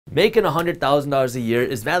Making $100,000 a year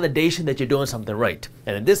is validation that you're doing something right.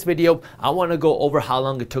 And in this video, I want to go over how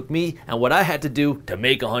long it took me and what I had to do to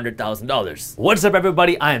make $100,000. What's up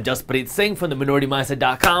everybody, I am Jaspreet Singh from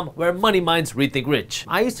theminoritymindset.com, where money minds rethink rich.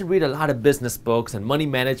 I used to read a lot of business books and money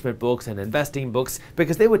management books and investing books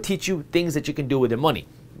because they would teach you things that you can do with your money.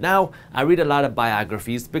 Now, I read a lot of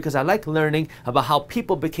biographies because I like learning about how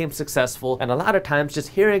people became successful, and a lot of times just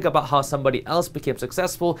hearing about how somebody else became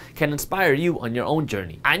successful can inspire you on your own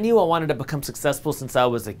journey. I knew I wanted to become successful since I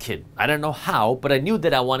was a kid. I don't know how, but I knew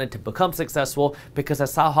that I wanted to become successful because I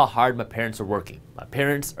saw how hard my parents were working. My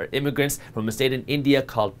parents are immigrants from a state in India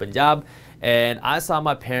called Punjab, and I saw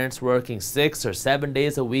my parents working 6 or 7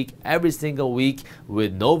 days a week, every single week,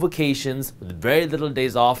 with no vacations, with very little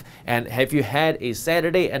days off. And if you had a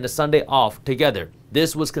Saturday and a Sunday off together,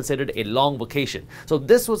 this was considered a long vacation. So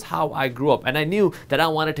this was how I grew up, and I knew that I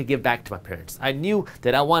wanted to give back to my parents. I knew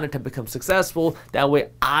that I wanted to become successful. That way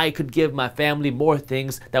I could give my family more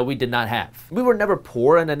things that we did not have. We were never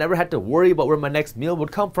poor, and I never had to worry about where my next meal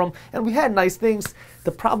would come from, and we had nice things.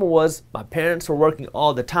 The problem was my parents were working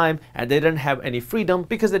all the time and they didn't have any freedom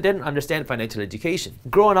because they didn't understand financial education.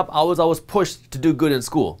 Growing up, I was always pushed to do good in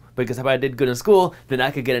school, because if I did good in school, then I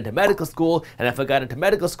could get into medical school, and if I got into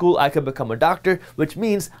medical school, I could become a doctor, which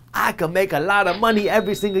means I could make a lot of money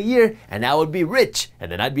every single year, and I would be rich,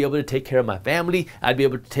 and then I'd be able to take care of my family, I'd be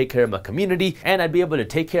able to take care of my community, and I'd be able to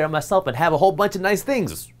take care of myself and have a whole bunch of nice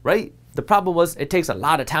things, right? The problem was it takes a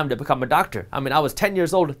lot of time to become a doctor. I mean, I was 10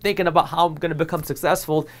 years old thinking about how I'm going to become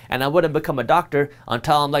successful, and I wouldn't become a doctor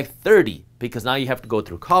until I'm like 30. Because now you have to go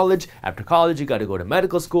through college. After college, you got to go to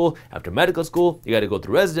medical school. After medical school, you got to go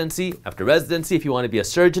through residency. After residency, if you want to be a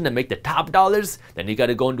surgeon and make the top dollars, then you got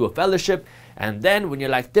to go into a fellowship. And then when you're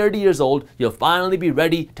like 30 years old, you'll finally be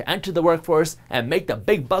ready to enter the workforce and make the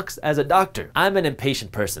big bucks as a doctor. I'm an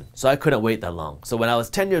impatient person, so I couldn't wait that long. So when I was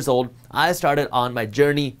 10 years old, I started on my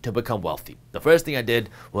journey to become wealthy. The first thing I did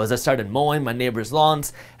was I started mowing my neighbors'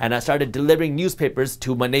 lawns, and I started delivering newspapers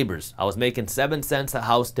to my neighbors. I was making 7 cents a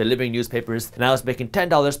house delivering newspapers, and I was making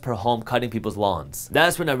 $10 per home cutting people's lawns.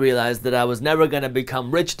 That's when I realized that I was never gonna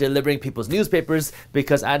become rich delivering people's newspapers,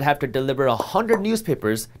 because I'd have to deliver 100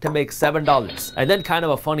 newspapers to make $7. And then, kind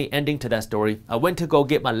of a funny ending to that story, I went to go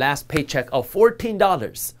get my last paycheck of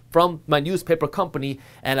 $14 from my newspaper company,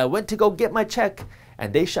 and I went to go get my check,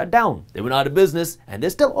 and they shut down. They went out of business, and they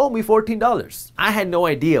still owe me $14. I had no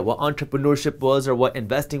idea what entrepreneurship was or what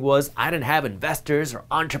investing was. I didn't have investors or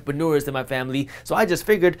entrepreneurs in my family, so I just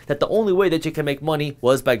figured that the only way that you can make money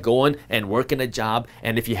was by going and working a job,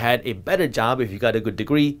 and if you had a better job, if you got a good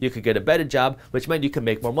degree, you could get a better job, which meant you could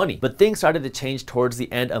make more money. But things started to change towards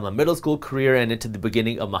the end of my middle school career and into the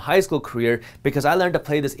beginning of my high school career, because I learned to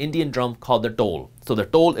play this Indian drum called the dole. So the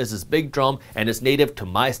dole is this big drum, and it's native to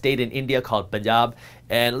my state in India called Punjab.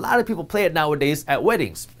 And a lot of people play it nowadays at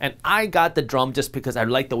weddings. And I got the drum just because I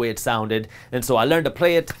liked the way it sounded. And so I learned to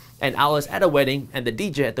play it. And I was at a wedding, and the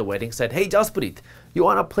DJ at the wedding said, "Hey Jaspreet, you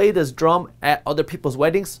want to play this drum at other people's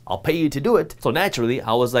weddings? I'll pay you to do it." So naturally,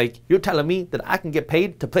 I was like, "You're telling me that I can get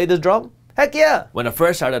paid to play this drum? Heck yeah!" When I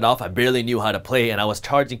first started off, I barely knew how to play, and I was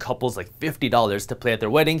charging couples like $50 to play at their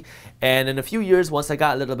wedding. And in a few years, once I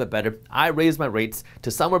got a little bit better, I raised my rates to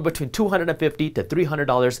somewhere between $250 to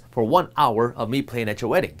 $300 for 1 hour of me playing at your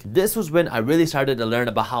wedding. This was when I really started to learn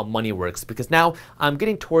about how money works, because now I'm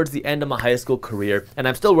getting towards the end of my high school career, and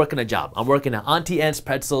I'm still working a job. I'm working at Auntie Anne's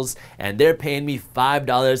Pretzels, and they're paying me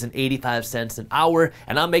 $5.85 an hour,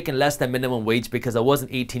 and I'm making less than minimum wage because I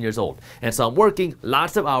wasn't 18 years old. And so I'm working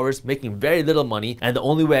lots of hours, making very little money, and the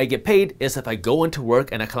only way I get paid is if I go into work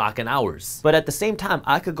and I clock in hours. But at the same time,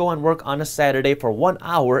 I could go and work on a Saturday for 1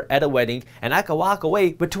 hour at a wedding, and I could walk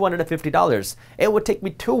away with $250. It would take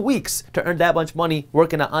me 2 weeks to earn that much money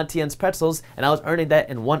working at Auntie Anne's Pretzels, and I was earning that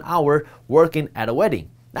in 1 hour working at a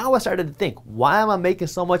wedding. Now I started to think, why am I making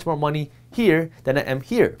so much more money here than I am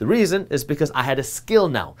here? The reason is because I had a skill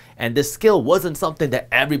now, and this skill wasn't something that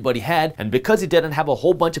everybody had, and because you didn't have a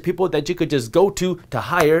whole bunch of people that you could just go to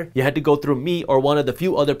hire, you had to go through me or one of the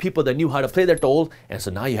few other people that knew how to play their dole, and so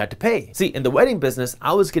now you had to pay. See, in the wedding business,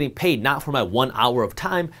 I was getting paid not for my 1 hour of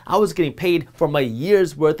time, I was getting paid for my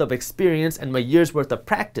year's worth of experience and my year's worth of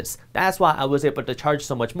practice. That's why I was able to charge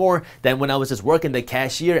so much more than when I was just working the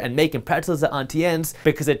cashier and making pretzels at Auntie Anne's,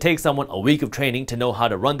 because it takes someone a week of training to know how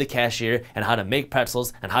to run the cashier and how to make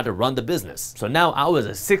pretzels and how to run the business. So now I was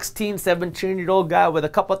a 16, 17-year-old guy with a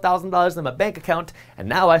couple $1,000s in my bank account, and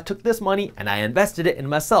now I took this money and I invested it in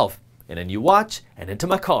myself, in a new watch, and into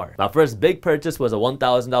my car. My first big purchase was a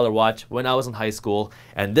 $1,000 watch when I was in high school,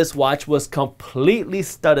 and this watch was completely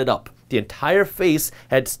studded up. The entire face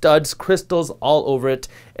had studs, crystals all over it,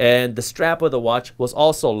 and the strap of the watch was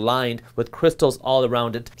also lined with crystals all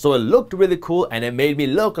around it. So it looked really cool and it made me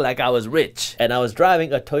look like I was rich. And I was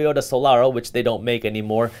driving a Toyota Solaro, which they don't make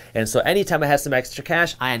anymore. And so anytime I had some extra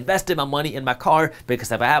cash, I invested my money in my car,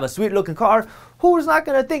 because if I have a sweet looking car, who's not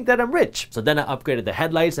gonna think that I'm rich? So then I upgraded the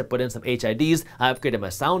headlights, I put in some HIDs, I upgraded my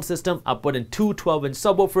sound system, I put in two 12-inch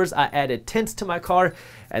subwoofers, I added tints to my car,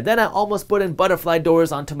 and then I almost put in butterfly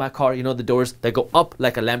doors onto my car, you know, the doors that go up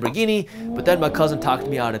like a Lamborghini, but then my cousin talked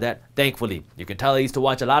me out of that, thankfully. You can tell I used to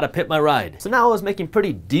watch a lot of Pimp My Ride. So now I was making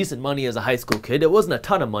pretty decent money as a high school kid. It wasn't a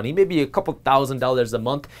ton of money, maybe a couple $1,000s a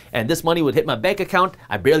month, and this money would hit my bank account.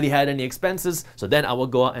 I barely had any expenses, so then I would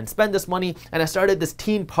go out and spend this money, and I started this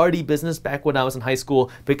teen party business back when I was in high school,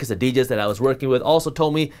 because the DJs that I was working with also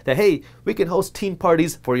told me that, hey, we can host teen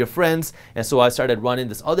parties for your friends. And so I started running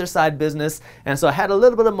this other side business, and so I had a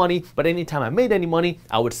little bit of money, but anytime I made any money,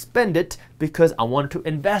 I would spend it because I wanted to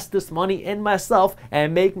invest this money in myself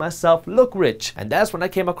and make myself look rich. And that's when I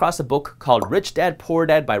came across a book called Rich Dad Poor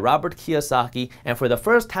Dad by Robert Kiyosaki, and for the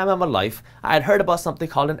first time in my life, I had heard about something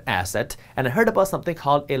called an asset, and I heard about something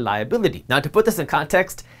called a liability. Now, to put this in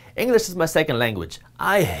context, English is my second language.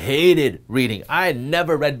 I hated reading. I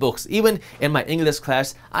never read books. Even in my English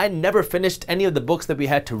class, I never finished any of the books that we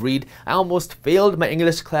had to read. I almost failed my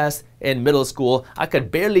English class in middle school. I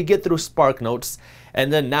could barely get through Spark Notes.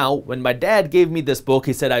 And then now, when my dad gave me this book,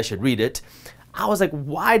 he said I should read it. I was like,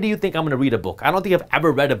 why do you think I'm gonna read a book? I don't think I've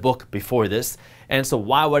ever read a book before this. And so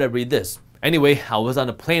why would I read this? Anyway, I was on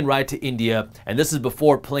a plane ride to India, and this is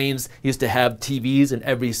before planes used to have TVs in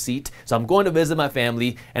every seat. So I'm going to visit my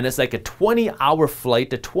family, and it's like a 20-hour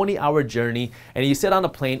flight, a 20-hour journey, and you sit on a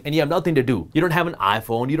plane and you have nothing to do. You don't have an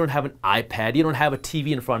iPhone, you don't have an iPad, you don't have a TV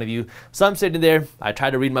in front of you. So I'm sitting there, I try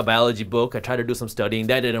to read my biology book, I try to do some studying,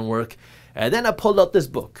 that didn't work. And then I pulled out this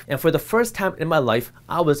book, and for the first time in my life,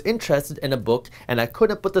 I was interested in a book, and I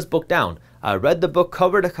couldn't put this book down. I read the book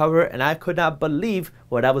cover to cover, and I could not believe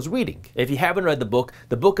what I was reading. If you haven't read the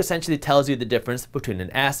book essentially tells you the difference between an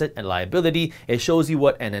asset and liability. It shows you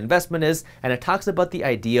what an investment is, and it talks about the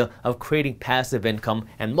idea of creating passive income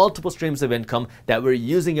and multiple streams of income that we're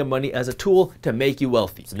using your money as a tool to make you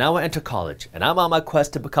wealthy. So now I enter college, and I'm on my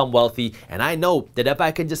quest to become wealthy, and I know that if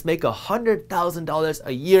I can just make $100,000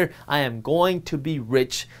 a year, I am going to be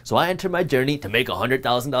rich. So I enter my journey to make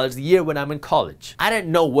 $100,000 a year when I'm in college. I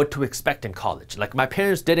didn't know what to expect in college. Like, my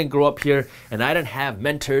parents didn't grow up here, and I didn't have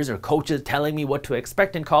mentors or coaches telling me what to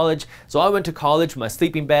expect in college. So I went to college with my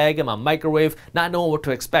sleeping bag and my microwave, not knowing what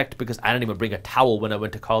to expect, because I didn't even bring a towel when I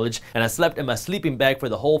went to college, and I slept in my sleeping bag for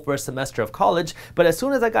the whole first semester of college. But as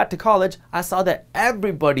soon as I got to college, I saw that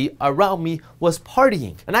everybody around me was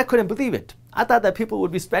partying, and I couldn't believe it. I thought that people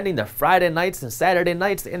would be spending their Friday nights and Saturday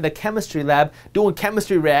nights in the chemistry lab doing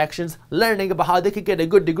chemistry reactions, learning about how they could get a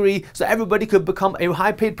good degree so everybody could become a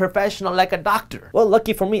high-paid professional like a doctor. Well,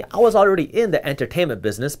 lucky for me, I was already in the entertainment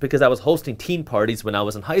business because I was hosting teen parties when I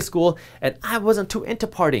was in high school, and I wasn't too into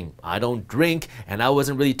partying. I don't drink, and I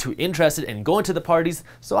wasn't really too interested in going to the parties,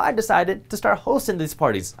 so I decided to start hosting these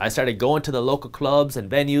parties. I started going to the local clubs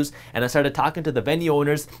and venues, and I started talking to the venue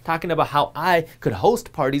owners, talking about how I could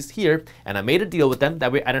host parties here, and I made a deal with them.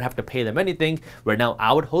 That way I didn't have to pay them anything, where now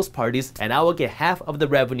I would host parties and I would get half of the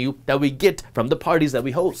revenue that we get from the parties that we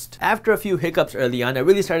host. After a few hiccups early on, I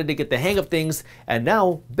really started to get the hang of things, and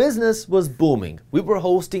now business was booming. We were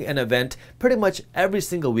hosting an event pretty much every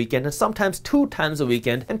single weekend, and sometimes 2 times a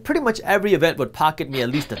weekend, and pretty much every event would pocket me at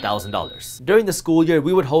least $1,000. During the school year,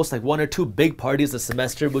 we would host like 1 or 2 big parties a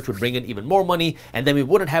semester, which would bring in even more money, and then we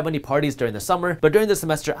wouldn't have any parties during the summer. But during the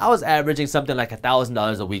semester, I was averaging something like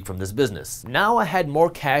 $1,000 a week from this business. Now I had more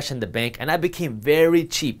cash in the bank, and I became very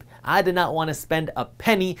cheap. I did not want to spend a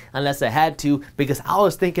penny unless I had to, because I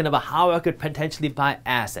was thinking about how I could potentially buy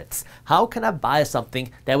assets. How can I buy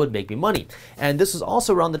something that would make me money? And this was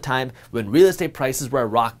also around the time when real estate prices were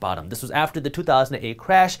at rock bottom. This was after the 2008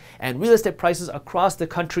 crash, and real estate prices across the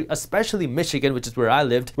country, especially Michigan, which is where I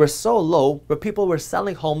lived, were so low where people were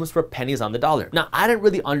selling homes for pennies on the dollar. Now, I didn't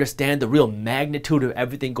really understand the real magnitude of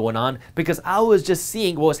everything going on because I was just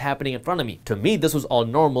seeing what was happening in front of me. To me, this was all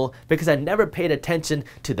normal because I never paid attention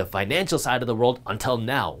to the financial side of the world until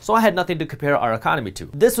now. So I had nothing to compare our economy to.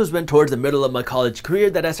 This was when towards the middle of my college career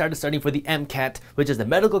that I started studying for the MCAT, which is the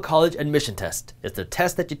medical college admission test. It's the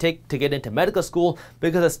test that you take to get into medical school,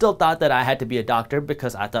 because I still thought that I had to be a doctor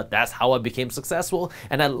because I thought that's how I became successful,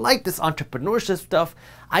 and I liked this entrepreneurship stuff.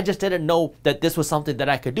 I just didn't know that this was something that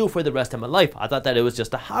I could do for the rest of my life. I thought that it was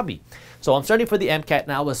just a hobby. So I'm studying for the MCAT,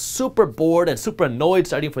 and I was super bored and super annoyed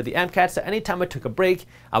studying for the MCAT, so anytime I took a break,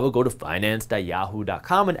 I would go to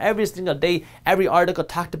finance.yahoo.com and every single day, every article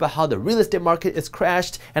talked about how the real estate market is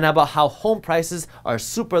crashed and about how home prices are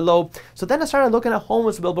super low. So then I started looking at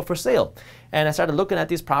homes available for sale. And I started looking at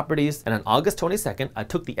these properties, and on August 22nd, I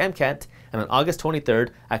took the MCAT, and on August 23rd,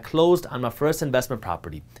 I closed on my first investment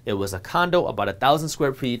property. It was a condo, about 1,000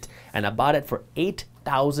 square feet, and I bought it for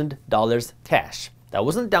 $8,000 cash. That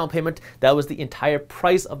wasn't the down payment, that was the entire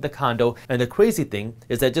price of the condo. And the crazy thing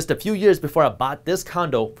is that just a few years before I bought this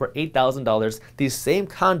condo for $8,000, these same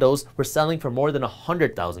condos were selling for more than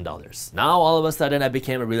 $100,000. Now all of a sudden I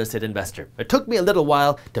became a real estate investor. It took me a little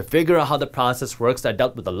while to figure out how the process works. I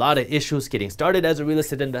dealt with a lot of issues getting started as a real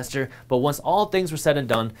estate investor, but once all things were said and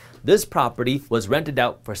done, this property was rented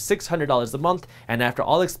out for $600 a month, and after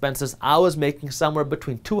all expenses, I was making somewhere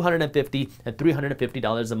between $250 and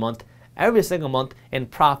 $350 a month every single month in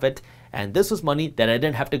profit, and this was money that I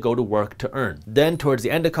didn't have to go to work to earn. Then towards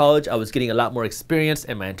the end of college, I was getting a lot more experience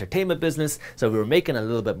in my entertainment business, so we were making a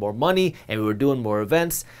little bit more money and we were doing more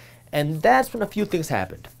events, and that's when a few things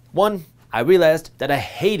happened. One, I realized that I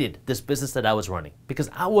hated this business that I was running because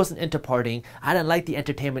I wasn't into partying. I didn't like the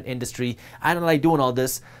entertainment industry. I didn't like doing all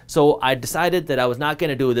this. So I decided that I was not going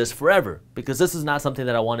to do this forever because this is not something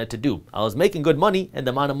that I wanted to do. I was making good money and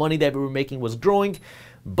the amount of money that we were making was growing,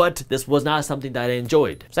 but this was not something that I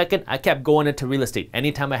enjoyed. Second, I kept going into real estate.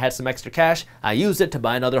 Anytime I had some extra cash, I used it to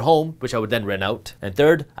buy another home, which I would then rent out. And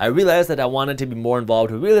third, I realized that I wanted to be more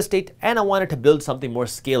involved with real estate and I wanted to build something more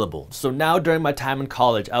scalable. So now during my time in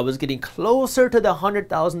college, I was getting closer to the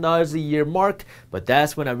 $100,000 a year mark, but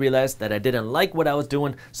that's when I realized that I didn't like what I was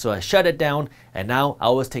doing, so I shut it down, and now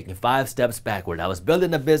I was taking 5 steps backward. I was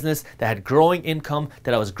building a business that had growing income,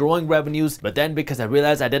 that I was growing revenues, but then because I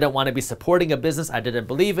realized I didn't want to be supporting a business I didn't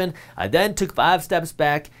believe in, I then took 5 steps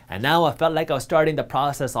back, and now I felt like I was starting the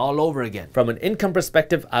process all over again. From an income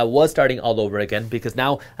perspective, I was starting all over again because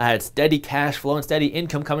now I had steady cash flow and steady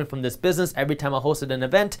income coming from this business every time I hosted an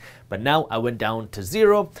event, but now I went down to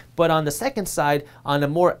 0. But on the second side, on a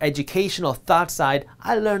more educational thought side,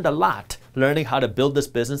 I learned a lot. Learning how to build this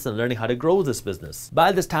business and learning how to grow this business.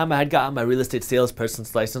 By this time, I had gotten my real estate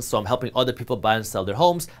salesperson's license, so I'm helping other people buy and sell their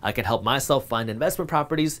homes. I can help myself find investment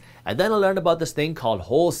properties, and then I learned about this thing called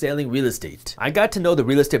wholesaling real estate. I got to know the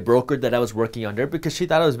real estate broker that I was working under because she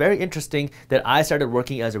thought it was very interesting that I started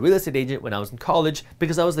working as a real estate agent when I was in college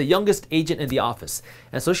because I was the youngest agent in the office.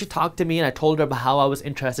 And so she talked to me and I told her about how I was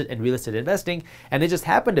interested in real estate investing, and it just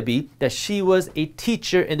happened to be that she was a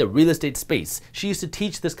teacher in the real estate space. She used to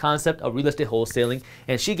teach this concept of real estate wholesaling,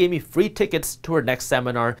 and she gave me free tickets to her next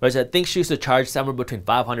seminar, which I think she used to charge somewhere between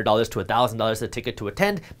 $500 to $1,000 a ticket to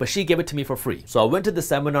attend, but she gave it to me for free. So I went to the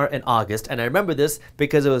seminar in August, and I remember this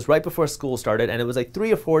because it was right before school started, and it was like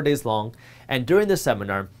 3 or 4 days long. And during the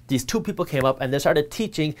seminar, these 2 people came up and they started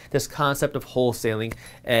teaching this concept of wholesaling,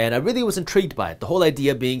 and I really was intrigued by it. The whole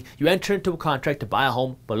idea being you enter into a contract to buy a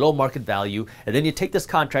home below market value, and then you take this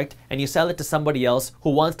contract and you sell it to somebody else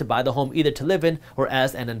who wants to buy the home either to live in or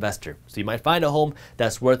as an investor. So you might find a home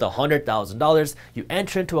that's worth $100,000. You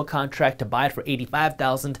enter into a contract to buy it for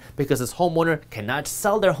 $85,000 because this homeowner cannot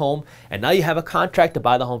sell their home, and now you have a contract to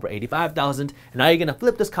buy the home for $85,000, and now you're going to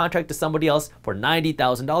flip this contract to somebody else for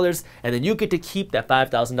 $90,000, and then you get to keep that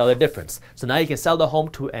 $5,000 difference. So now you can sell the home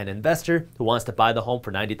to an investor who wants to buy the home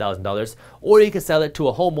for $90,000, or you can sell it to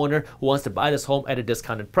a homeowner who wants to buy this home at a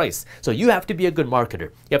discounted price. So you have to be a good marketer.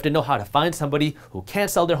 You have to know how to find somebody who can't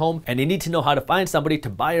sell their home, and you need to know how to find somebody to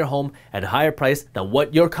buy your home at a higher price than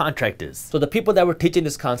what your contract is. So the people that were teaching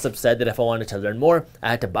this concept said that if I wanted to learn more, I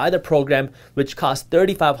had to buy the program, which cost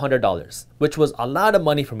 $3,500, which was a lot of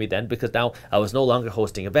money for me then because now I was no longer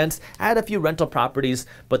hosting events. I had a few rental properties,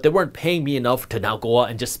 but they weren't paying me enough to now go out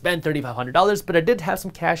and just spend $3,500, but I did have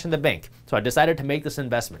some cash in the bank. So I decided to make this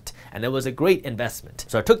investment, and it was a great investment.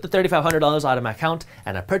 So I took the $3,500 out of my account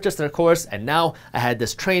and I purchased their course, and now I had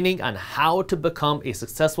this training on how to become a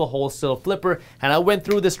successful wholesale flipper, and I went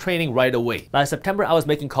through this training right away. By September, I was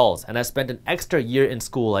making calls, and I spent an extra year in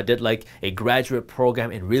school. I did like a graduate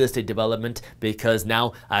program in real estate development because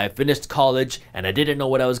now I finished college and I didn't know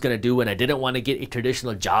what I was going to do, and I didn't want to get a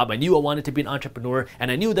traditional job. I knew I wanted to be an entrepreneur, and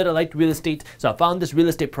I knew that I liked real estate, so I found this real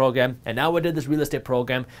estate program, and now I did this real estate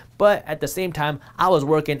program, but at the same time, I was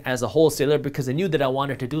working as a wholesaler because I knew that I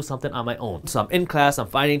wanted to do something on my own. So I'm in class, I'm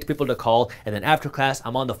finding people to call, and then after class,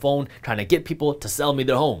 I'm on the phone trying to get people to sell me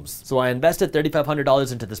their homes. So I invested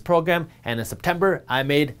 $3,500 into this program, and in September, I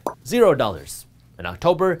made $0. In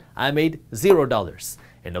October, I made $0.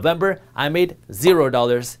 In November, I made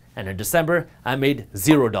 $0. and in December, I made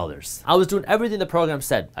 $0. I was doing everything the program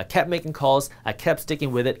said. I kept making calls, I kept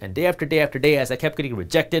sticking with it, and day after day after day, as I kept getting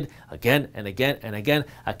rejected again and again and again,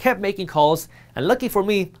 I kept making calls, and lucky for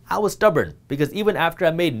me, I was stubborn, because even after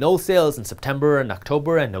I made no sales in September and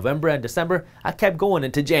October and November and December, I kept going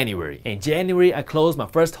into January. In January, I closed my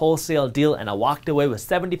first wholesale deal and I walked away with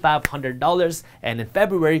 $7,500, and in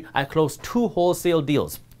February, I closed 2 wholesale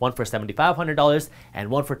deals. One for $7,500 and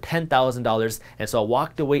one for $10,000. And so I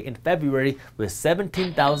walked away in February with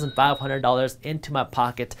 $17,500 into my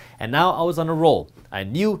pocket. And now I was on a roll. I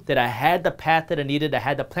knew that I had the path that I needed, I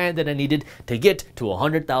had the plan that I needed to get to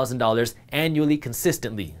 $100,000 annually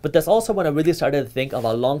consistently. But that's also when I really started to think of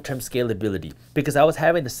a long-term scalability, because I was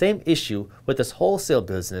having the same issue with this wholesale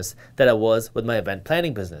business that I was with my event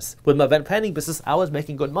planning business. With my event planning business, I was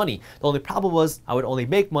making good money. The only problem was I would only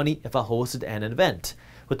make money if I hosted an event.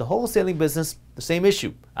 With the wholesaling business, the same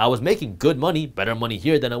issue. I was making good money, better money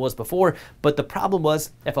here than I was before, but the problem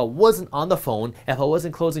was if I wasn't on the phone, if I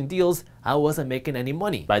wasn't closing deals, I wasn't making any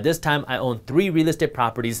money. By this time, I owned 3 real estate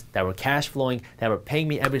properties that were cash flowing, that were paying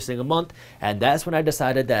me every single month, and that's when I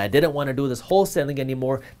decided that I didn't want to do this wholesaling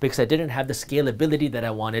anymore because I didn't have the scalability that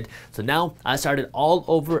I wanted. So now I started all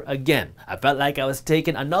over again. I felt like I was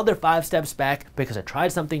taking another 5 steps back because I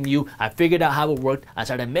tried something new, I figured out how it worked, I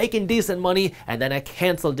started making decent money, and then I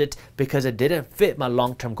canceled it because it didn't fit my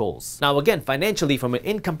long-term goals. Now again, financially, from an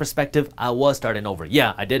income perspective, I was starting over.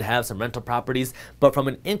 Yeah, I did have some rental properties, but from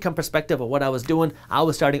an income perspective of what I was doing, I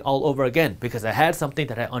was starting all over again because I had something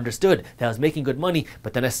that I understood, that I was making good money,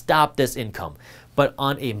 but then I stopped this income. But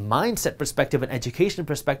on a mindset perspective, an education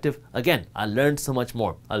perspective, again, I learned so much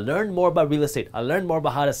more. I learned more about real estate. I learned more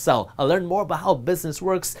about how to sell. I learned more about how business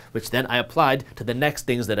works, which then I applied to the next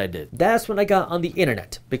things that I did. That's when I got on the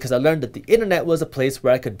internet, because I learned that the internet was a place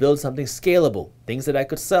where I could build something scalable, things that I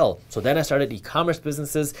could sell. So then I started e-commerce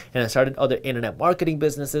businesses and I started other internet marketing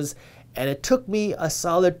businesses. And it took me a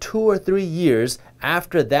solid 2 or 3 years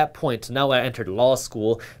after that point. So now I entered law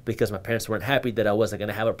school because my parents weren't happy that I wasn't going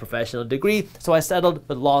to have a professional degree. So I settled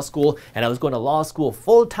with law school, and I was going to law school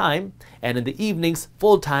full time. And in the evenings,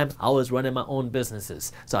 full time, I was running my own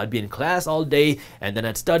businesses. So I'd be in class all day, and then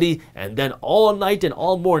I'd study, and then all night and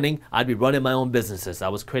all morning, I'd be running my own businesses. I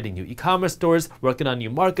was creating new e-commerce stores, working on new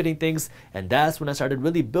marketing things. And that's when I started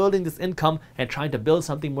really building this income and trying to build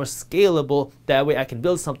something more scalable. That way I can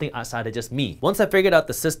build something outside of just me. Once I figured out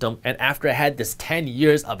the system, and after I had this 10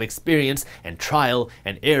 years of experience and trial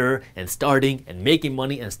and error and starting and making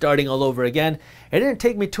money and starting all over again, it didn't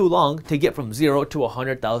take me too long to get from $0 to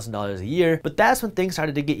 $100,000 a year. But that's when things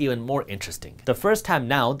started to get even more interesting. The first time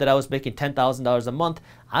now that I was making $10,000 a month,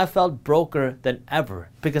 I felt broker than ever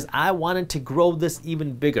because I wanted to grow this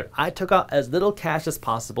even bigger. I took out as little cash as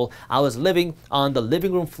possible. I was living on the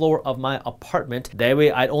living room floor of my apartment. That way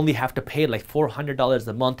I'd only have to pay like $400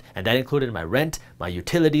 a month, and that included my rent, my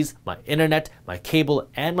utilities, my internet, my cable,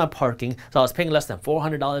 and my parking. So I was paying less than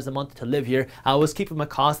 $400 a month to live here. I was keeping my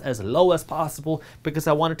costs as low as possible because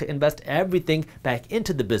I wanted to invest everything back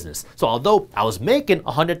into the business. So although I was making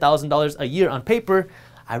 $100,000 a year on paper,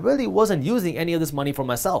 I really wasn't using any of this money for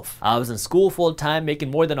myself. I was in school full time,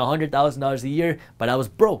 making more than $100,000 a year, but I was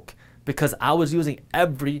broke because I was using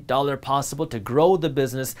every dollar possible to grow the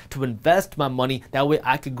business, to invest my money. That way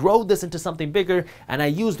I could grow this into something bigger, and I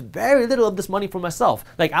used very little of this money for myself.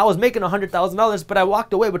 Like, I was making $100,000, but I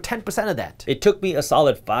walked away with 10% of that. It took me a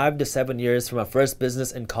solid 5 to 7 years from my first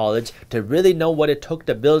business in college to really know what it took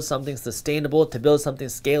to build something sustainable, to build something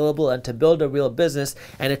scalable, and to build a real business.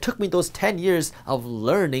 And it took me those 10 years of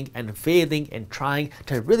learning and failing and trying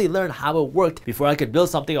to really learn how it worked before I could build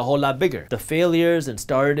something a whole lot bigger. The failures and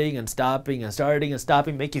starting and stopping and starting and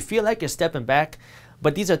stopping make you feel like you're stepping back,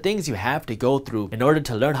 but these are things you have to go through in order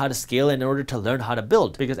to learn how to scale, in order to learn how to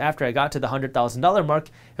build. Because after I got to the $100,000 mark,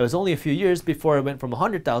 it was only a few years before I went from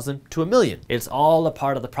 100,000 to $1 million. It's all a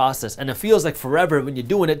part of the process, and it feels like forever when you're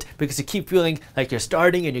doing it because you keep feeling like you're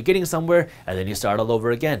starting and you're getting somewhere, and then you start all over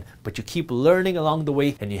again. But you keep learning along the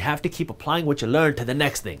way, and you have to keep applying what you learned to the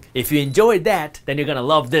next thing. If you enjoyed that, then you're gonna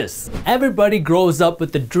love this. Everybody grows up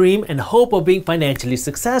with the dream and hope of being financially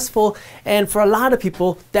successful, and for a lot of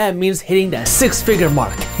people, that means hitting that 6-figure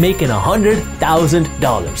mark, making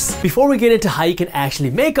 $100,000. Before we get into how you can actually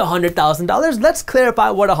make $100,000, let's clarify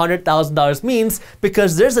what $100,000 means,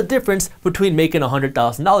 because there's a difference between making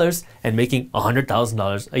 $100,000 and making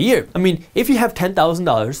 $100,000 a year. I mean, if you have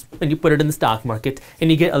 $10,000 and you put it in the stock market and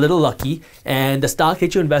you get a little lucky and the stock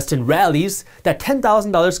that you invest in rallies, that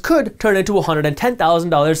 $10,000 could turn into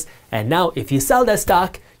 $110,000, and now if you sell that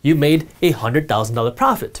stock, you made $100,000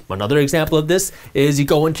 profit. Another example of this is you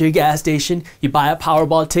go into your gas station, you buy a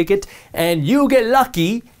Powerball ticket, and you get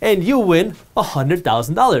lucky and you win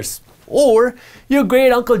 $100,000. Or your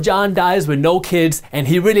great Uncle John dies with no kids and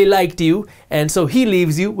he really liked you, and so he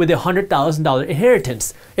leaves you with $100,000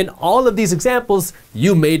 inheritance. In all of these examples,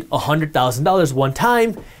 you made $100,000 one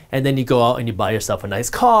time, and then you go out and you buy yourself a nice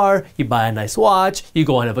car, you buy a nice watch, you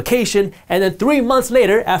go on a vacation, and then 3 months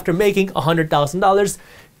later, after making $100,000,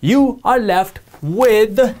 you are left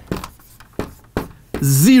with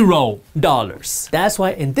 $0. That's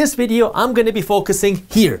why in this video, I'm going to be focusing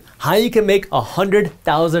here, how you can make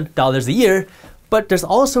 $100,000 a year. But there's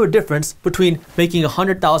also a difference between making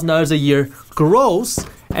 $100,000 a year gross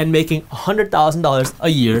and making $100,000 a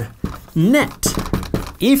year net.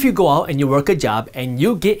 If you go out and you work a job and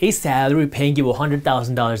you get a salary paying you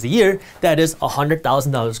 $100,000 a year, that is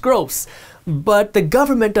 $100,000 gross. But the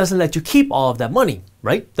government doesn't let you keep all of that money,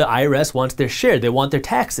 right? The IRS wants their share, they want their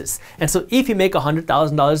taxes. And so if you make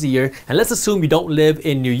 $100,000 a year, and let's assume you don't live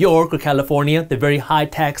in New York or California, the very high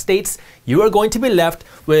tax states, you are going to be left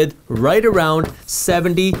with right around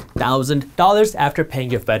 $70,000 after paying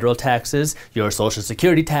your federal taxes, your Social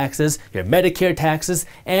Security taxes, your Medicare taxes,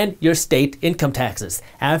 and your state income taxes.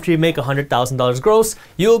 After you make $100,000 gross,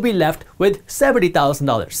 you'll be left with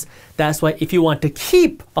 $70,000. That's why if you want to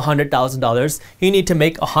keep $100,000, you need to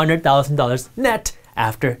make $100,000 net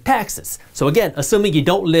after taxes. So again, assuming you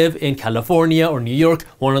don't live in California or New York,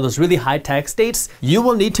 one of those really high tax states, you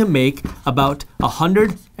will need to make about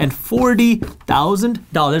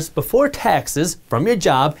 $140,000 before taxes from your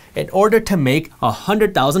job in order to make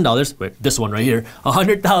 $100,000, wait, this one right here,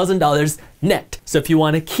 $100,000 net. So if you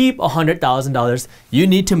want to keep $100,000, you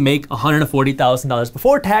need to make $140,000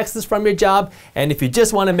 before taxes from your job. And if you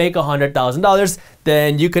just want to make $100,000,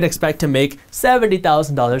 then you can expect to make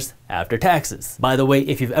 $70,000 after taxes. By the way,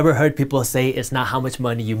 if you've ever heard people say it's not how much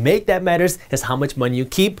money you make that matters, it's how much money you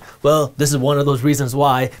keep, well, this is one of those reasons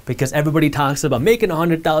why, because everybody talks about making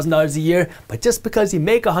 $100,000 a year, but just because you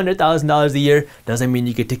make $100,000 a year doesn't mean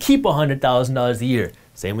you get to keep $100,000 a year.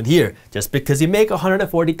 Same with here. Just because you make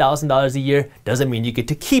 $140,000 a year doesn't mean you get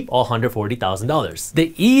to keep all $140,000.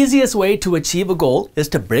 The easiest way to achieve a goal is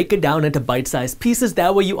to break it down into bite-sized pieces.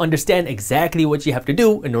 That way you understand exactly what you have to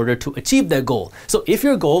do in order to achieve that goal. So if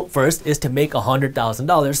your goal first is to make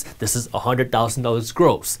 $100,000, this is $100,000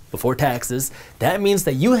 gross before taxes, that means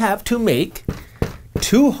that you have to make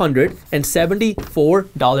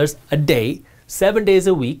 $274 a day, 7 days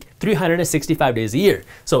a week, 365 days a year.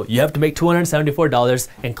 So you have to make $274,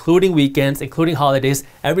 including weekends, including holidays,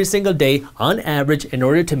 every single day on average in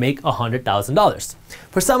order to make $100,000.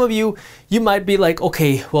 For some of you, you might be like,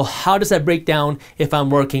 okay, well, how does that break down if I'm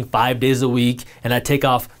working 5 days a week and I take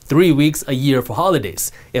off 3 weeks a year for holidays?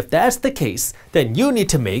 If that's the case, then you need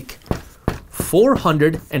to make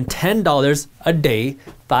 $410 a day,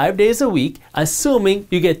 5 days a week, assuming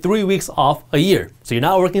you get 3 weeks off a year. So you're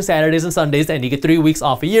not working Saturdays and Sundays and you get 3 weeks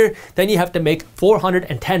off a year, then you have to make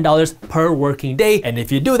 $410 per working day. And if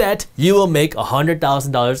you do that, you will make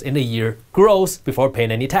 $100,000 in a year gross before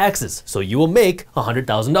paying any taxes. So you will make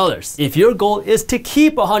 $100,000. If your goal is to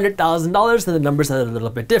keep $100,000, then the numbers are a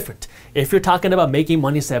little bit different. If you're talking about making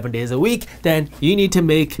money 7 days a week, then you need to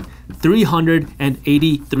make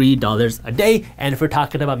 $383 a day. And if we're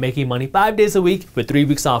talking about making money 5 days a week with 3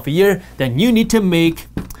 weeks off a year, then you need to make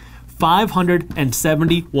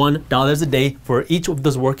 $571 a day for each of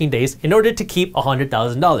those working days in order to keep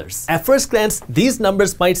 $100,000. At first glance, these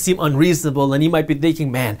numbers might seem unreasonable and you might be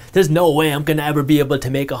thinking, man, there's no way I'm gonna ever be able to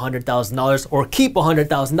make $100,000 or keep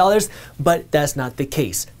 $100,000, but that's not the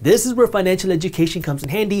case. This is where financial education comes in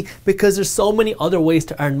handy because there's so many other ways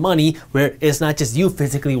to earn money where it's not just you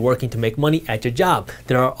physically working to make money at your job.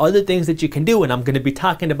 There are other things that you can do and I'm gonna be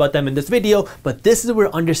talking about them in this video, but this is where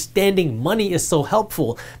understanding money is so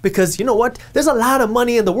helpful because you know what? There's a lot of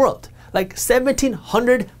money in the world. Like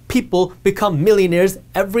 1,700 people become millionaires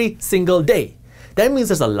every single day. That means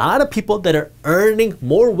there's a lot of people that are earning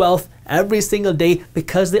more wealth every single day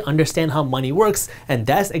because they understand how money works, and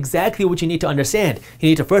that's exactly what you need to understand. You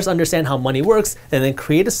need to first understand how money works and then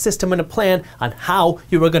create a system and a plan on how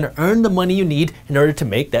you are going to earn the money you need in order to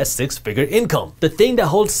make that six-figure income. The thing that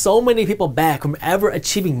holds so many people back from ever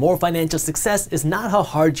achieving more financial success is not how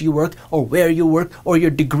hard you work or where you work or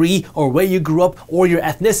your degree or where you grew up or your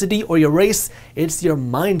ethnicity or your race. It's your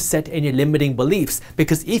mindset and your limiting beliefs,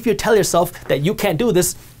 because if you tell yourself that you can't do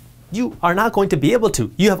this, you are not going to be able to.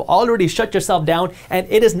 You have already shut yourself down, and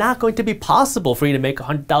it is not going to be possible for you to make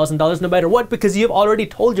 $100,000 no matter what, because you have already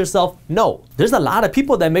told yourself no. There's a lot of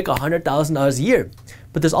people that make $100,000 a year,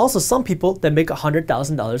 but there's also some people that make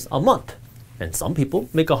 $100,000 a month. And some people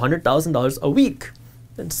make $100,000 a week.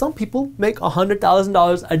 And some people make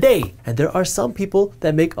 $100,000 a day. And there are some people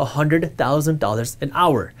that make $100,000 an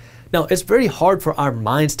hour. Now, it's very hard for our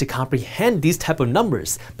minds to comprehend these type of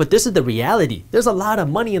numbers, but this is the reality. There's a lot of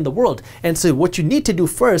money in the world. And so what you need to do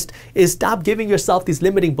first is stop giving yourself these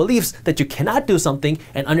limiting beliefs that you cannot do something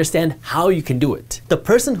and understand how you can do it. The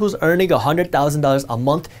person who's earning $100,000 a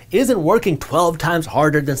month isn't working 12 times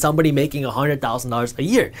harder than somebody making $100,000 a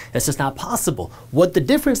year. It's just not possible. What the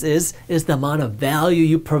difference is the amount of value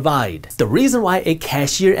you provide. The reason why a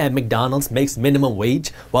cashier at McDonald's makes minimum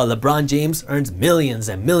wage while LeBron James earns millions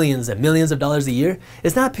and millions and millions of dollars a year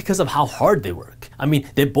is not because of how hard they work. I mean,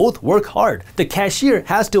 they both work hard. The cashier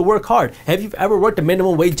has to work hard. Have you ever worked a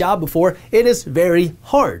minimum wage job before? It is very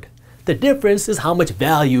hard. The difference is how much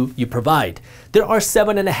value you provide. There are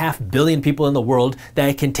 7.5 billion people in the world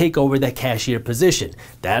that can take over that cashier position.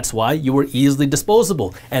 That's why you are easily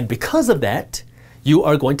disposable. And because of that, you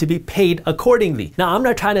are going to be paid accordingly. Now, I'm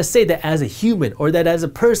not trying to say that as a human or that as a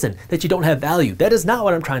person that you don't have value. That is not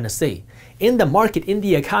what I'm trying to say. In the market, in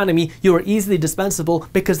the economy, you are easily dispensable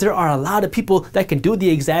because there are a lot of people that can do the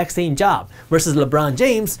exact same job. Versus LeBron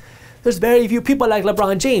James, there's very few people like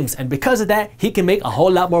LeBron James, and because of that, he can make a whole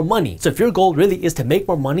lot more money. So if your goal really is to make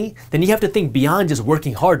more money, then you have to think beyond just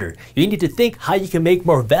working harder. You need to think how you can make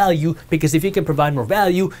more value, because if you can provide more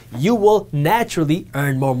value, you will naturally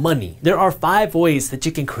earn more money. There are 5 ways that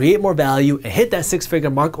you can create more value and hit that 6-figure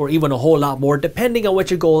mark or even a whole lot more, depending on what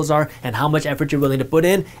your goals are and how much effort you're willing to put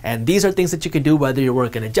in. And these are things that you can do whether you're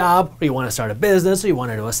working a job or you want to start a business or you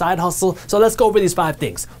want to do a side hustle. So let's go over these 5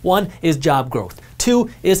 things. 1 is job growth.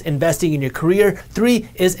 2 is investing in your career. 3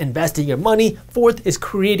 is investing your money. 4th is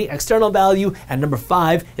creating external value. And number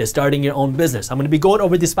 5 is starting your own business. I'm going to be going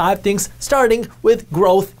over these 5 things, starting with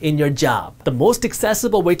growth in your job. The most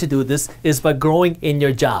accessible way to do this is by growing in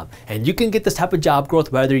your job. And you can get this type of job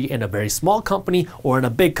growth whether you're in a very small company or in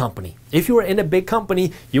a big company. If you are in a big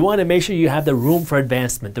company, you want to make sure you have the room for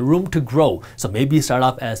advancement, the room to grow. So maybe you start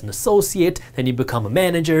off as an associate, then you become a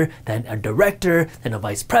manager, then a director, then a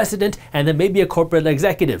vice president, and then maybe a corporate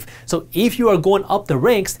executive. So if you are going up the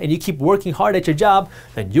ranks and you keep working hard at your job,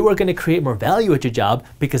 then you are going to create more value at your job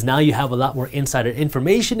because now you have a lot more insider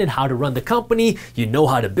information in how to run the company, you know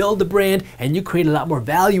how to build the brand, and you create a lot more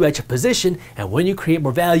value at your position. And when you create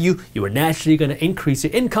more value, you are naturally going to increase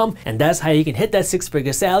your income, and that's how you can hit that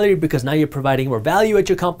 6-figure salary, because now you're providing more value at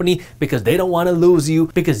your company because they don't want to lose you,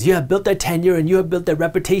 because you have built that tenure and you have built that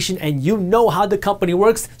reputation and you know how the company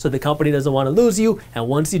works, so the company doesn't want to lose you. And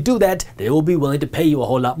once you do that, they will be willing to pay you a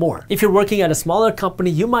whole lot more. If you're working at a smaller company,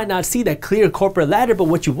 you might not see that clear corporate ladder, but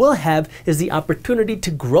what you will have is the opportunity to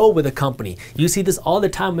grow with a company. You see this all the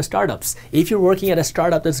time with startups. If you're working at a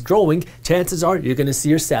startup that's growing, chances are you're going to see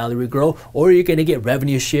your salary grow, or you're going to get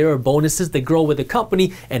revenue share or bonuses that grow with the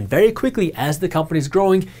company. And very quickly, as the company is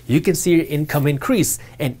growing, you can see your income increase.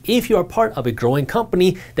 And if you are part of a growing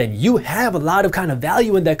company, then you have a lot of kind of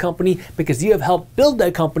value in that company because you have helped build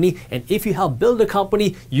that company. And if you help build a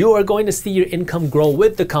company, you are going to see your income grow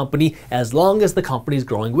with the company as long as the company is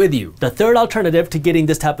growing with you. The third alternative to getting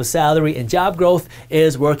this type of salary and job growth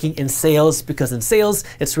is working in sales, because in sales,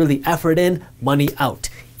 it's really effort in, money out.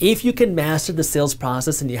 If you can master the sales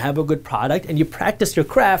process and you have a good product and you practice your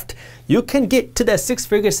craft, you can get to that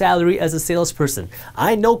 6-figure salary as a salesperson.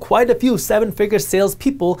 I know quite a few 7-figure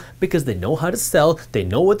salespeople because they know how to sell, they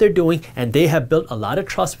know what they're doing, and they have built a lot of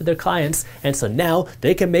trust with their clients. And so now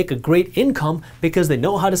they can make a great income because they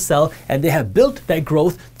know how to sell and they have built that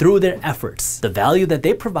growth through their efforts. The value that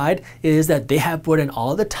they provide is that they have put in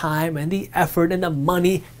all the time and the effort and the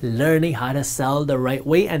money learning how to sell the right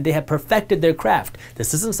way, and they have perfected their craft.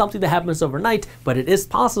 This isn't something that happens overnight, but it is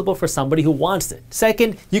possible for somebody who wants it.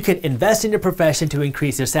 Second, you can invest in your profession to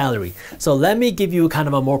increase your salary. So let me give you kind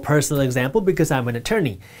of a more personal example because I'm an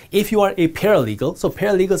attorney. If you are a paralegal, so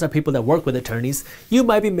paralegals are people that work with attorneys, you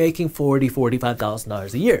might be making $40,000,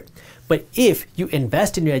 $45,000 a year. But if you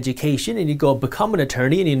invest in your education and you go become an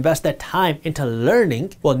attorney and you invest that time into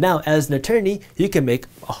learning, well, now as an attorney, you can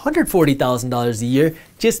make $140,000 a year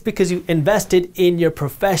just because you invested in your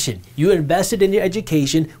profession. You invested in your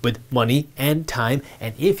education with money and time.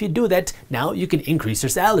 And if you do that, now you can increase your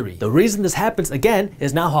salary. The reason this happens, again,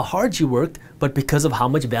 is not how hard you worked, but because of how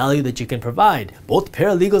much value that you can provide. Both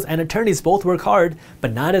paralegals and attorneys both work hard,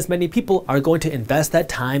 but not as many people are going to invest that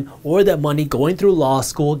time or that money going through law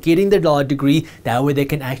school, getting their law degree. That way they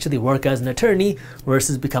can actually work as an attorney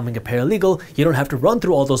versus becoming a paralegal. You don't have to run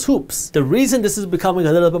through all those hoops. The reason this is becoming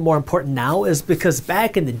a little bit more important now is because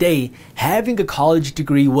back in the day, having a college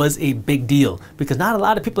degree was a big deal because not a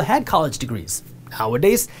lot of people had college degrees.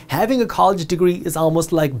 Nowadays, having a college degree is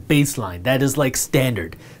almost like baseline. That is like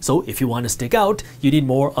standard. So if you want to stick out, you need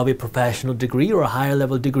more of a professional degree or a higher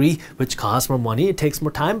level degree, which costs more money. It takes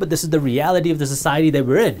more time, but this is the reality of the society that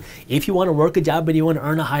we're in. If you want to work a job and you want to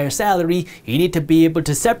earn a higher salary, you need to be able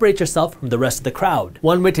to separate yourself from the rest of the crowd.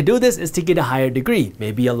 One way to do this is to get a higher degree,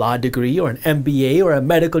 maybe a law degree or an MBA or a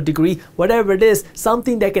medical degree, whatever it is,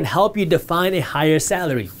 something that can help you define a higher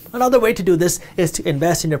salary. Another way to do this is to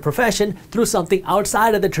invest in your profession through something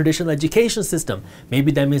outside of the traditional education system.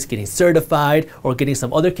 Maybe that means getting certified or getting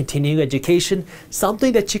some other continuing education,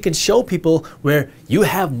 something that you can show people where you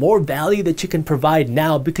have more value that you can provide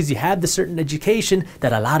now because you have the certain education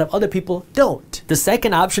that a lot of other people don't. The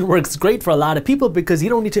second option works great for a lot of people because you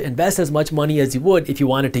don't need to invest as much money as you would if you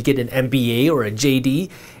wanted to get an MBA or a JD,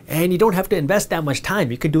 and you don't have to invest that much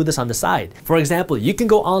time. You can do this on the side. For example, you can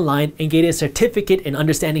go online and get a certificate in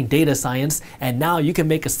understanding data science, and now you can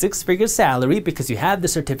make a six-figure salary because you have the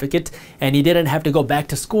certificate and you didn't have to go back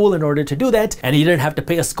to school in order to do that, and you didn't have to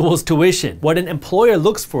pay a school's tuition. What an employer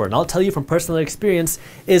looks for, and I'll tell you from personal experience,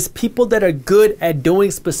 is people that are good at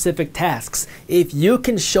doing specific tasks. If you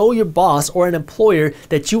can show your boss or an employer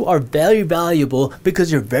that you are very valuable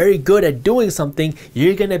because you're very good at doing something,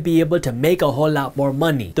 you're gonna be able to make a whole lot more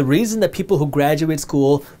money. The reason that people who graduate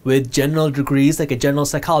school with general degrees, like a general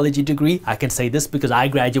psychology degree, I can say this because I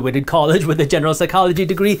graduated college with a general psychology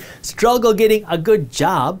degree, struggle getting a good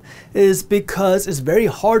job is because it's very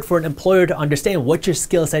hard for an employer to understand what your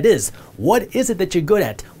skill set is. What is it that you're good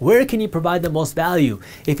at? Where can you provide the most value?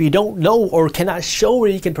 If you don't know or cannot show where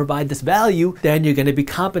you can provide this value, then you're going to be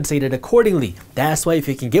compensated accordingly. That's why if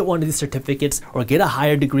you can get one of these certificates or get a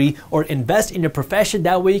higher degree or invest in your profession,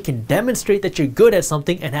 that way you can demonstrate that you're good at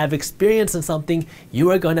something and have experience in something, you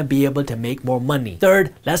are going to be able to make more money.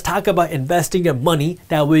 Third, let's talk about investing your money.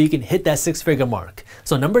 That way you can hit that six-figure mark.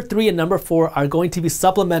 So number 3 and number 4 are going to be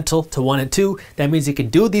supplemental to 1 and 2. That means you can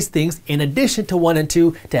do these things in addition to 1 and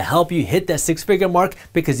 2 to help you hit that six-figure mark,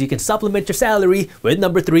 because you can supplement your salary with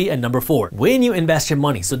number 3 and number 4. When you invest your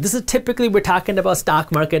money, so this is typically, we're talking about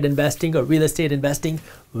stock market investing or real estate investing.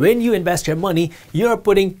 When you invest your money, you're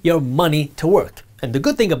putting your money to work. And the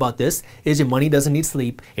good thing about this is your money doesn't need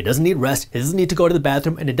sleep, it doesn't need rest, it doesn't need to go to the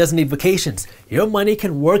bathroom, and it doesn't need vacations. Your money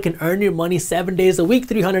can work and earn your money 7 days a week,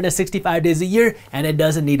 365 days a year, and it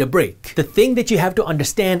doesn't need a break. The thing that you have to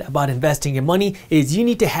understand about investing your money is you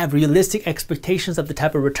need to have realistic expectations of the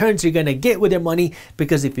type of returns you're gonna get with your money,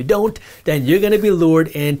 because if you don't, then you're gonna be lured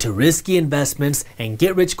into risky investments and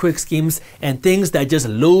get rich quick schemes and things that just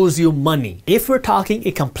lose you money. If we're talking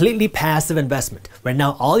a completely passive investment, right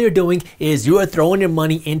now all you're doing is you are throwing your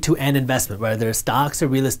money into an investment, whether it's stocks or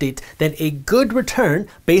real estate, then a good return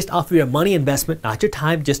based off of your money investment, not your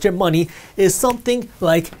time, just your money, is something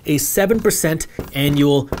like a 7%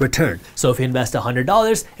 annual return. So if you invest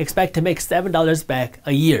 $100, expect to make $7 back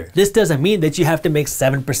a year. This doesn't mean that you have to make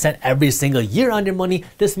 7% every single year on your money.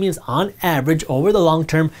 This means on average, over the long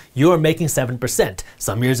term, you are making 7%.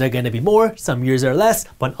 Some years are going to be more, some years are less,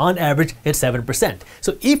 but on average, it's 7%.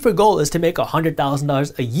 So if your goal is to make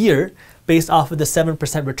 $100,000 a year, based off of the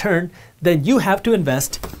 7% return, then you have to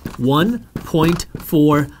invest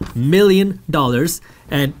 $1.4 million.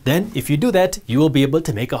 And then if you do that, you will be able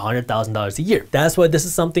to make $100,000 a year. That's why this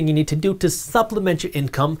is something you need to do to supplement your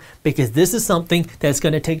income, because this is something that's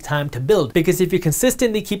going to take time to build. Because if you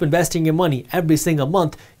consistently keep investing your money every single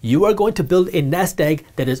month, you are going to build a nest egg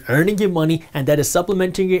that is earning you money and that is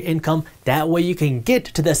supplementing your income. That way you can get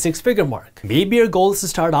to the six-figure mark. Maybe your goal is to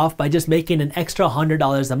start off by just making an extra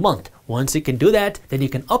 $100 a month. Once you can do that, then you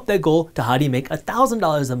can up that goal to how do you make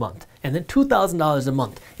 $1,000 a month, and then $2,000 a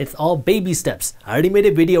month. It's all baby steps. I already made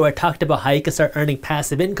a video where I talked about how you can start earning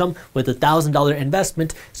passive income with a $1,000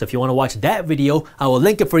 investment. So if you want to watch that video, I will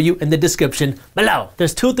link it for you in the description below.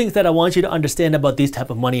 There's 2 things that I want you to understand about these type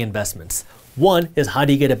of money investments. 1 is how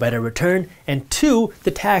do you get a better return, and 2,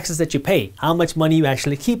 the taxes that you pay, how much money you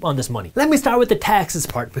actually keep on this money. Let me start with the taxes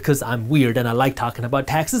part because I'm weird and I like talking about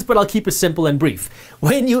taxes, but I'll keep it simple and brief.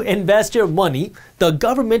 When you invest your money, the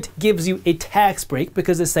government gives you a tax break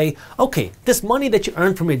because they say, okay, this money that you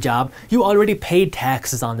earn from your job, you already paid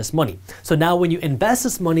taxes on this money. So now when you invest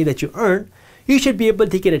this money that you earn, you should be able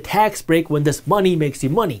to get a tax break when this money makes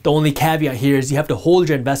you money. The only caveat here is you have to hold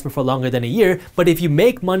your investment for longer than a year, but if you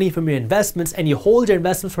make money from your investments and you hold your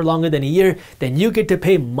investments for longer than a year, then you get to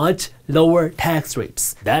pay much lower tax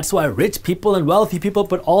rates. That's why rich people and wealthy people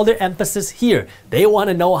put all their emphasis here. They want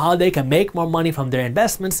to know how they can make more money from their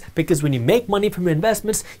investments, because when you make money from your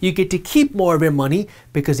investments, you get to keep more of your money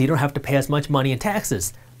because you don't have to pay as much money in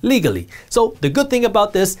taxes legally. So the good thing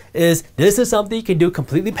about this is something you can do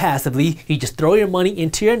completely passively. You just throw your money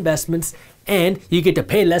into your investments and you get to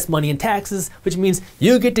pay less money in taxes, which means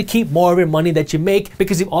you get to keep more of your money that you make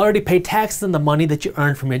because you've already paid taxes on the money that you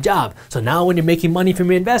earn from your job. So now when you're making money from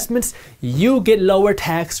your investments, you get lower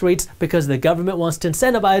tax rates because the government wants to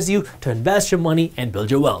incentivize you to invest your money and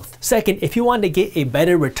build your wealth. Second, if you want to get a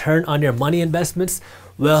better return on your money investments,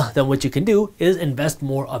 well, then what you can do is invest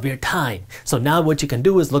more of your time. So now what you can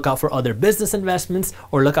do is look out for other business investments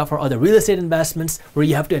or look out for other real estate investments where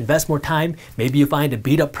you have to invest more time. Maybe you find a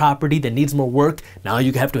beat up property that needs more work. Now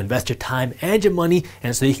you have to invest your time and your money,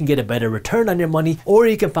 and so you can get a better return on your money. Or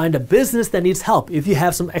you can find a business that needs help. If you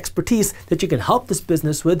have some expertise that you can help this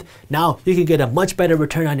business with, now you can get a much better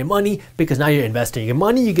return on your money because now you're investing your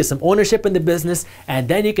money, you get some ownership in the business, and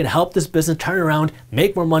then you can help this business turn around,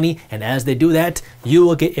 make more money, and as they do that, you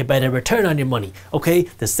will get a better return on your money. Okay,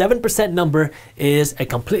 the 7% number is a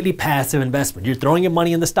completely passive investment. You're throwing your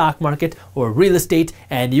money in the stock market or real estate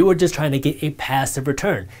and you are just trying to get a passive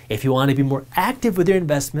return. If you want to be more active with your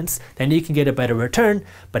investments, then you can get a better return,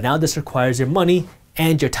 but now this requires your money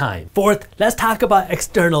and your time. Fourth, let's talk about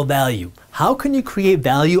external value. How can you create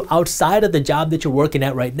value outside of the job that you're working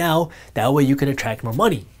at right now? That way you can attract more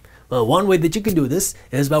money. Well, one way that you can do this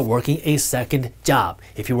is by working a second job.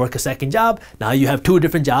 If you work a second job, now you have two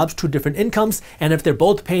different jobs, two different incomes, and if they're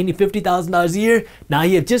both paying you $50,000 a year, now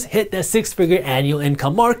you have just hit that six-figure annual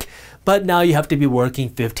income mark, but now you have to be working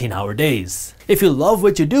 15-hour days. If you love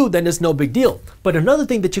what you do, then it's no big deal. But another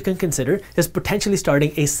thing that you can consider is potentially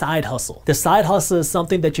starting a side hustle. The side hustle is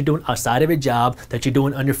something that you're doing outside of your job, that you're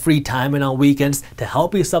doing on your free time and on weekends to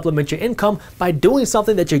help you supplement your income by doing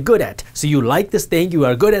something that you're good at. So you like this thing, you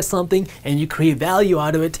are good at something, and you create value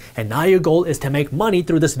out of it, and now your goal is to make money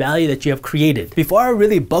through this value that you have created. Before I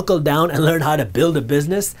really buckled down and learned how to build a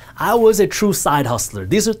business, I was a true side hustler.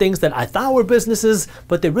 These are things that I thought were businesses,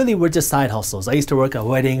 but they really were just side hustles. I used to work at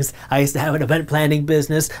weddings, I used to have an event planning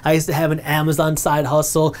business, I used to have an Amazon side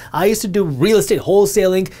hustle, I used to do real estate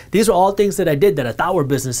wholesaling. These are all things that I did that I thought were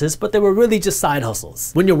businesses, but they were really just side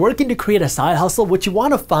hustles. When you're working to create a side hustle, what you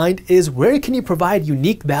want to find is where can you provide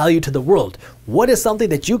unique value to the world? What is something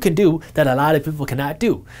that you can do that a lot of people cannot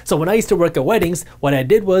do? So when I used to work at weddings, what I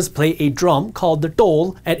did was play a drum called the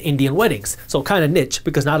dole at Indian weddings. So kind of niche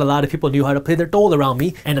because not a lot of people knew how to play their dole around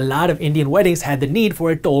me, and a lot of Indian weddings had the need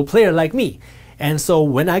for a dole player like me. And so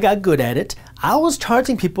when I got good at it, I was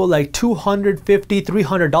charging people like $250,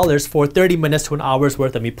 $300 for 30 minutes to an hour's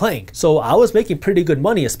worth of me playing. So I was making pretty good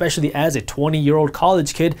money, especially as a 20-year-old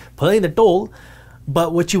college kid playing the dole.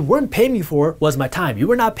 But what you weren't paying me for was my time. You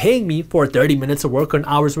were not paying me for 30 minutes of work or an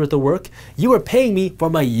hour's worth of work. You were paying me for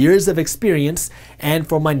my years of experience and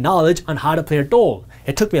for my knowledge on how to play a dole.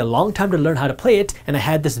 It took me a long time to learn how to play it, and I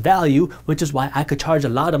had this value, which is why I could charge a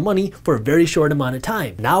lot of money for a very short amount of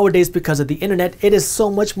time. Nowadays, because of the internet, it is so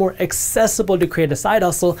much more accessible to create a side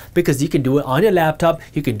hustle because you can do it on your laptop,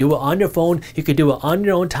 you can do it on your phone, you can do it on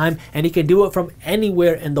your own time, and you can do it from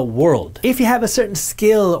anywhere in the world. If you have a certain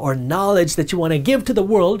skill or knowledge that you want to give to the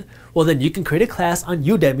world, well then you can create a class on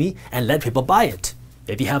Udemy and let people buy it.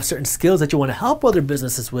 If you have certain skills that you want to help other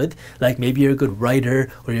businesses with, like maybe you're a good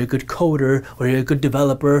writer, or you're a good coder, or you're a good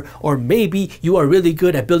developer, or maybe you are really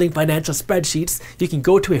good at building financial spreadsheets, you can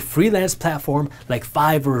go to a freelance platform like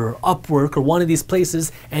Fiverr or Upwork or one of these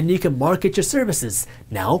places and you can market your services.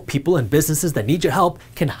 Now, people and businesses that need your help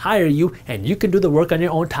can hire you and you can do the work on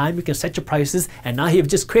your own time, you can set your prices, and now you've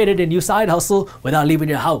just created a new side hustle without leaving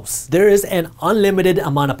your house. There is an unlimited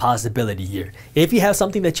amount of possibility here. If you have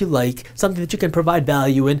something that you like, something that you can provide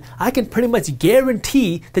value in, I can pretty much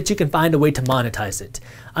guarantee that you can find a way to monetize it.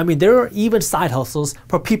 I mean, there are even side hustles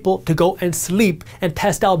for people to go and sleep and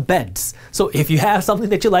test out beds. So if you have something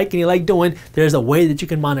that you like and you like doing, there's a way that you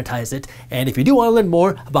can monetize it. And if you do want to learn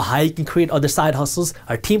more about how you can create other side hustles,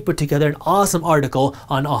 our team put together an awesome article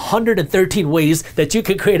on 113 ways that you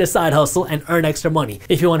can create a side hustle and earn extra money.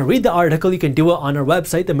 If you want to read the article, you can do it on our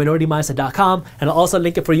website, theminoritymindset.com, and I'll also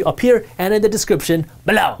link it for you up here and in the description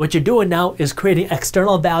below. What you're doing now is creating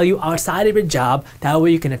external value outside of your job. That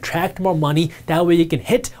way you can attract more money. That way you can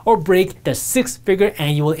hit or break the six-figure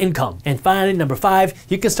annual income. And finally, number 5,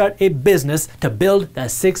 you can start a business to build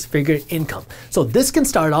that six-figure income. So this can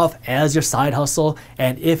start off as your side hustle,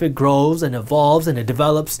 and if it grows and evolves and it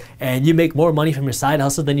develops and you make more money from your side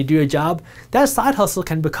hustle than you do your job, that side hustle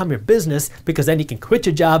can become your business, because then you can quit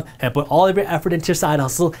your job and put all of your effort into your side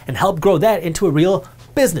hustle and help grow that into a real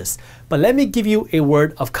business. But let me give you a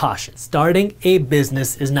word of caution. Starting a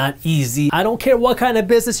business is not easy. I don't care what kind of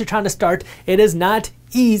business you're trying to start. It is not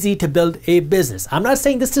easy to build a business. I'm not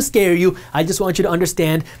saying this to scare you. I just want you to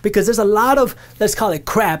understand, because there's a lot of, let's call it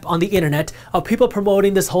crap on the internet, of people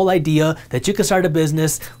promoting this whole idea that you can start a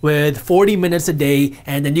business with 40 minutes a day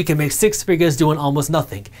and then you can make 6 figures doing almost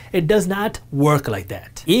nothing. It does not work like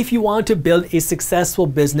that. If you want to build a successful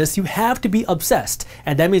business, you have to be obsessed.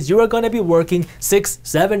 And that means you are going to be working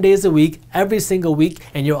 6-7 days a week, every single week.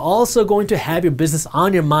 And you're also going to have your business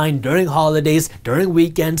on your mind during holidays, during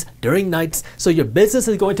weekends, during nights. So your business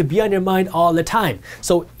is going to be on your mind all the time.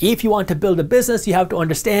 So if you want to build a business, you have to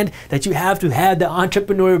understand that you have to have the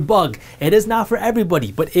entrepreneur bug. It is not for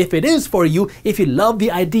everybody, but if it is for you, if you love the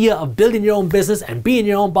idea of building your own business and being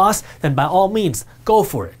your own boss, then by all means, go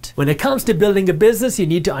for it. When it comes to building a business, you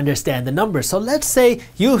need to understand the numbers. So let's say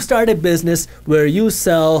you start a business where you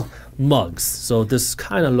sell mugs. So this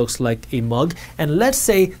kind of looks like a mug. And let's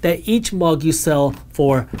say that each mug you sell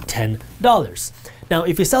for $10. Now,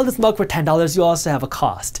 if you sell this mug for $10, you also have a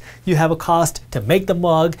cost. You have a cost to make the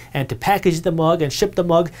mug and to package the mug and ship the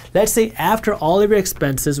mug. Let's say after all of your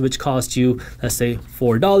expenses, which cost you, let's say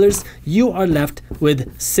 $4, you are left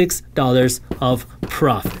with $6 of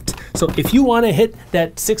profit. So if you want to hit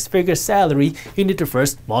that 6-figure salary, you need to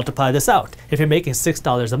first multiply this out. If you're making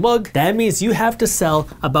 $6 a mug, that means you have to sell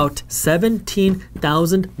about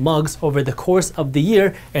 17,000 mugs over the course of the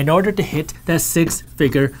year in order to hit that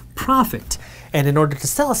 6-figure profit. And in order to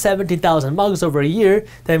sell 17,000 mugs over a year,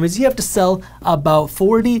 that means you have to sell about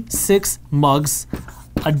 46 mugs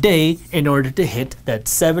a day in order to hit that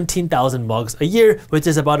 17,000 mugs a year, which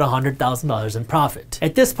is about $100,000 in profit.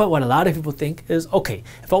 At this point, what a lot of people think is, okay,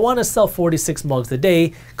 if I want to sell 46 mugs a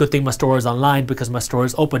day, good thing my store is online because my store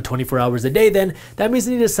is open 24 hours a day, then that means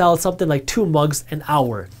I need to sell something like 2 mugs an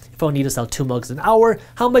hour. If I need to sell 2 mugs an hour,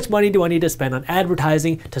 how much money do I need to spend on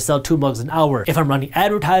advertising to sell 2 mugs an hour? If I'm running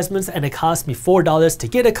advertisements and it costs me $4 to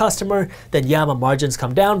get a customer, then yeah, my margins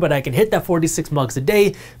come down, but I can hit that 46 mugs a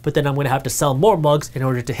day, but then I'm going to have to sell more mugs in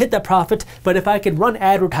order to hit that profit. But if I can run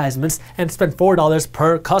advertisements and spend $4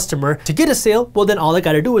 per customer to get a sale, well then all I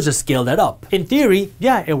got to do is just scale that up. In theory,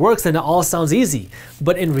 yeah, it works and it all sounds easy,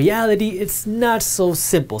 but in reality, it's not so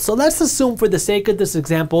simple. So let's assume for the sake of this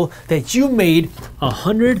example that you made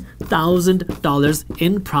 $100,000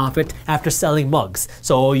 in profit after selling mugs.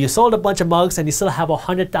 So you sold a bunch of mugs and you still have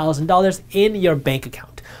 $100,000 in your bank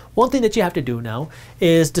account. One thing that you have to do now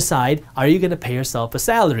is decide, are you going to pay yourself a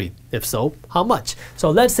salary? If so, how much? So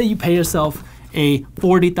let's say you pay yourself a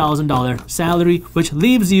 $40,000 salary, which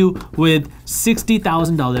leaves you with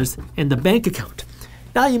 $60,000 in the bank account.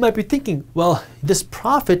 Now you might be thinking, well, this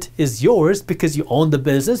profit is yours because you own the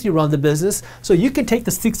business, you run the business, so you can take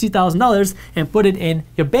the $60,000 and put it in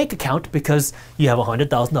your bank account because you have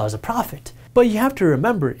 $100,000 of profit. But you have to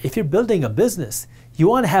remember, if you're building a business, you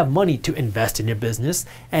want to have money to invest in your business,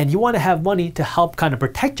 and you want to have money to help kind of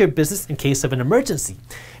protect your business in case of an emergency.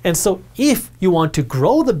 And so if you want to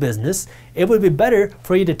grow the business, it would be better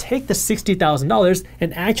for you to take the $60,000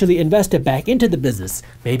 and actually invest it back into the business.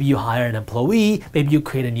 Maybe you hire an employee, maybe you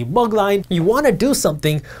create a new mug line. You want to do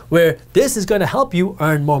something where this is going to help you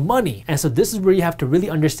earn more money. And so this is where you have to really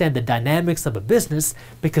understand the dynamics of a business,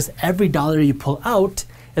 because every dollar you pull out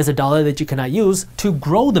is a dollar that you cannot use to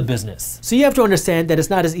grow the business. So you have to understand that it's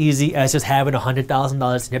not as easy as just having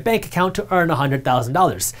 $100,000 in your bank account to earn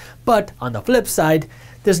 $100,000. But on the flip side,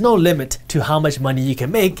 there's no limit to how much money you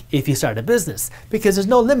can make if you start a business, because there's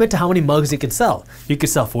no limit to how many mugs you can sell. You can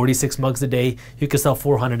sell 46 mugs a day, you can sell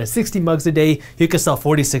 460 mugs a day, you can sell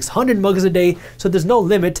 4,600 mugs a day, so there's no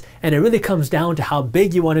limit, and it really comes down to how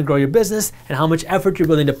big you want to grow your business and how much effort you're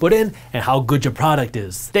willing to put in and how good your product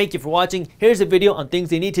is. Thank you for watching. Here's a video on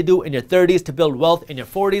things you need to do in your 30s to build wealth in your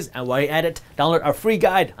 40s, and while you're at it, download our free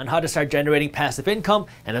guide on how to start generating passive income,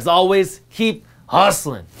 and as always, keep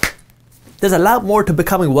hustling. There's a lot more to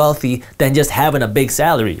becoming wealthy than just having a big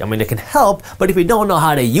salary. I mean, it can help, but if you don't know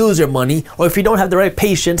how to use your money, or if you don't have the right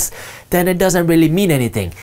patience, then it doesn't really mean anything.